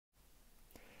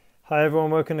Hi everyone,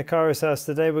 welcome to Kairos House.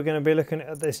 Today we're going to be looking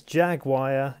at this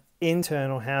Jagwire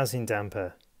internal housing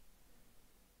damper.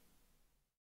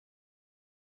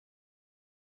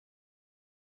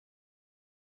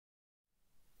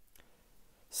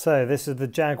 So this is the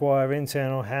Jagwire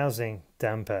internal housing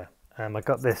damper. I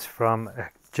got this from a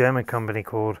German company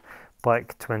called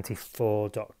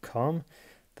bike24.com.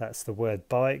 That's the word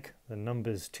bike, the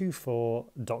numbers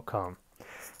 24.com.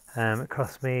 It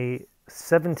cost me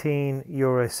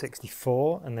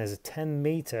 €17.64 and there's a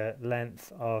 10-meter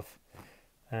length of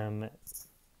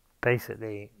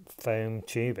basically foam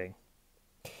tubing.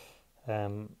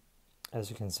 As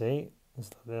you can see,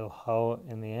 there's a little hole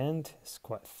in the end. It's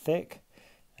quite thick,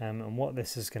 and what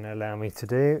this is going to allow me to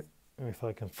do, if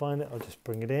I can find it, I'll just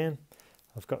bring it in.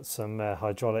 I've got some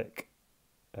hydraulic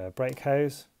brake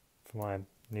hose for my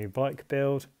new bike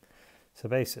build. So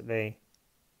basically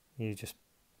you just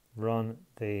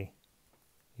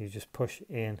push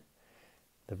in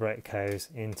the brake hose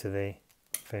into the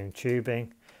foam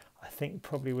tubing. I think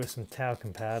probably with some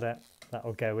talcum powder that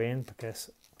will go in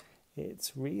because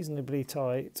it's reasonably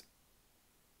tight.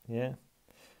 Yeah,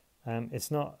 it's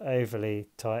not overly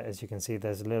tight, as you can see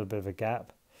there's a little bit of a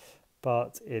gap,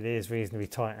 but it is reasonably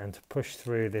tight, and to push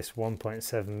through this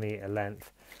 1.7 meter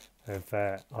length of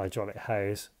hydraulic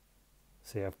hose,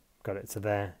 see I've got it to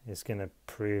there, is going to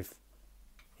prove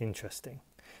interesting.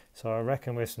 So I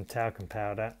reckon with some talcum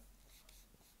powder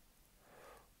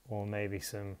or maybe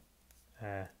some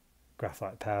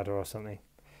graphite powder or something,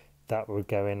 that would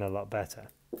go in a lot better.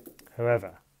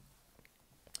 However,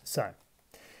 so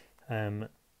I'm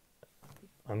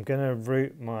going to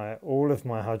route all of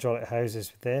my hydraulic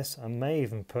hoses with this. I may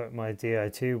even put my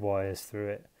Di2 wires through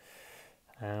it.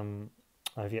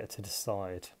 I've yet to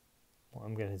decide what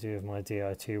I'm going to do with my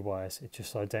Di2 wires. It's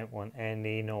just I don't want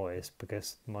any noise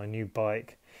because my new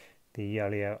bike, the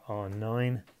Yalio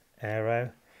R9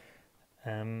 Aero,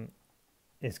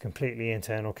 is completely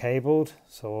internal cabled,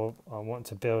 so I want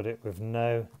to build it with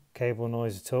no cable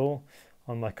noise at all.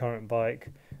 On my current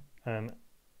bike,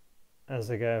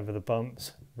 as I go over the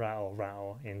bumps,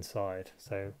 rattle inside,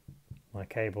 so my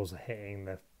cables are hitting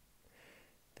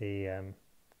the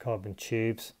carbon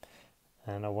tubes,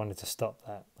 and I wanted to stop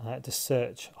that. I had to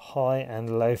search high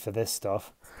and low for this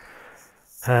stuff.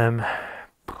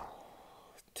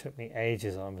 Took me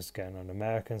ages. I was going on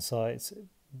American sites,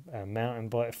 mountain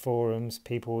bike forums.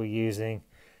 People were using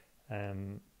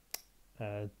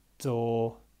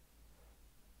door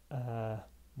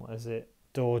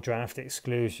door draft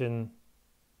exclusion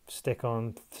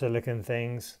stick-on silicone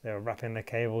things. They were wrapping their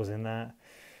cables in that.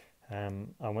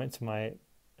 I went to my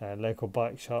local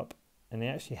bike shop, and they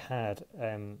actually had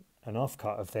an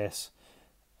offcut of this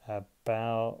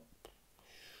about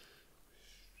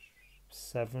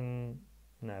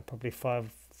probably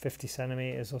 50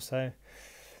 centimeters or so.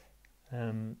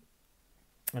 And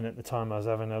at the time I was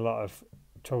having a lot of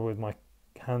trouble with my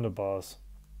handlebars,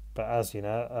 but as you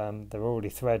know, they're already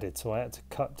threaded, so I had to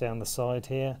cut down the side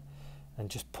here and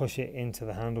just push it into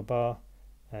the handlebar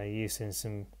using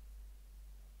some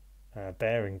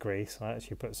bearing grease. I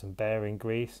actually put some bearing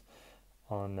grease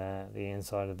on the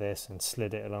inside of this and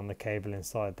slid it along the cable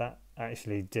inside. That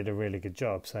actually did a really good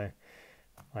job. So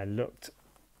I looked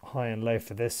high and low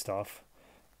for this stuff.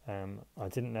 I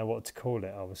didn't know what to call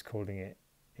it. I was calling it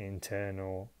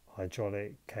internal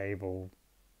hydraulic cable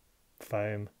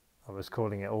foam. I was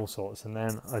calling it all sorts, and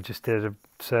then I just did a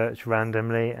search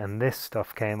randomly, and this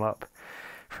stuff came up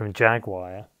from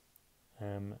Jagwire,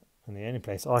 and the only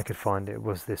place I could find it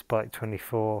was this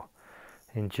Bike24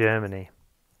 in Germany.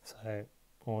 So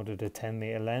ordered a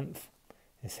 10-meter length.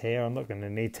 It's here. I'm not going to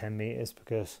need 10 meters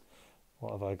because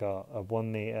what have I got? A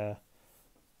 1 meter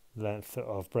length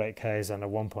of brake hose and a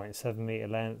 1.7 meter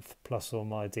length plus all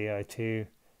my Di2.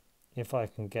 If I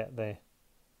can get the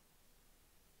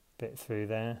bit through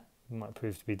there, it might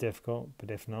prove to be difficult, but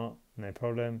if not, no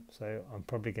problem. So I'm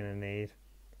probably going to need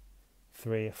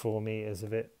 3 or 4 meters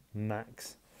of it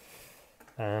max.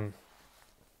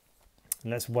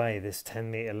 Let's weigh this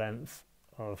 10-meter length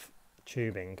of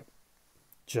tubing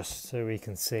just so we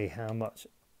can see how much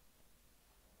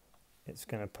it's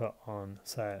going to put on.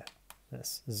 So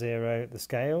let's zero the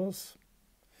scales.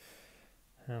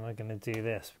 How am I going to do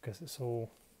this? Because it's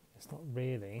not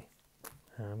really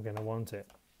how I'm going to want it.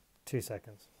 2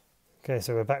 seconds. Okay,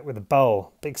 so we're back with a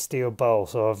bowl, big steel bowl.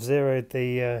 So I've zeroed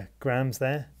the grams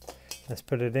there. Let's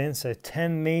put it in. So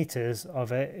 10 meters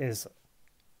of it is,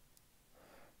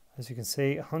 as you can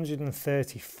see,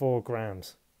 134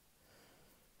 grams.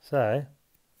 So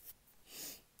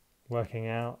working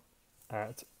out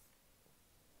at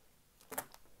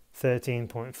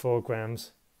 13.4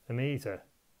 grams a meter.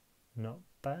 not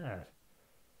bad.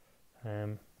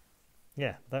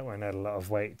 Yeah, that won't add a lot of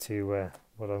weight to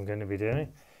what I'm going to be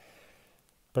doing,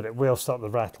 but it will stop the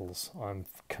rattles. I'm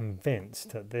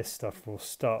convinced that this stuff will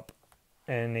stop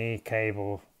any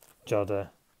cable jodder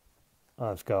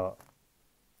I've got.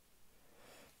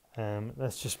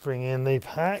 Let's just bring in the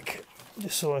pack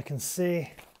just so I can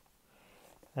see.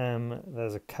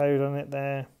 There's a code on it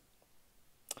there.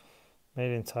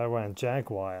 Made in Taiwan,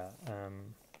 Jagwire.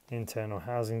 Internal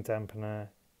housing dampener.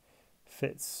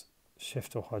 Fits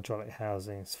shift or hydraulic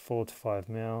housings, 4 to 5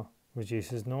 mil.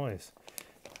 Reduces noise.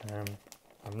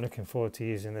 I'm looking forward to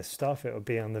using this stuff. It will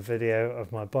be on the video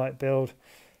of my bike build,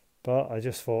 but I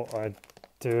just thought I'd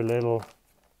do a little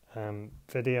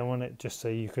video on it just so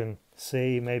you can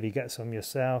see, maybe get some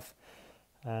yourself.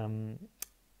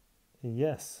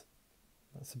 Yes,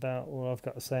 that's about all I've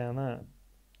got to say on that.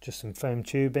 Just some foam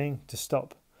tubing to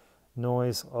stop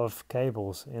noise of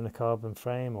cables in a carbon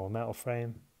frame or metal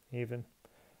frame even,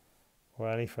 or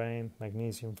any frame,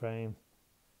 magnesium frame,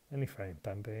 any frame,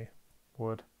 bamboo,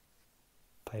 wood,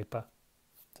 paper,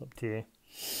 it's up to you.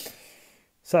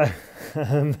 So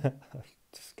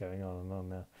just going on and on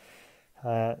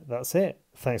now. That's it.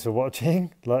 Thanks for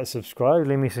watching. Like, subscribe,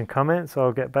 leave me some comments,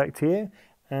 I'll get back to you,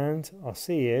 and I'll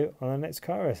see you on the next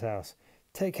car race house.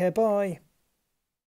 Take care, bye.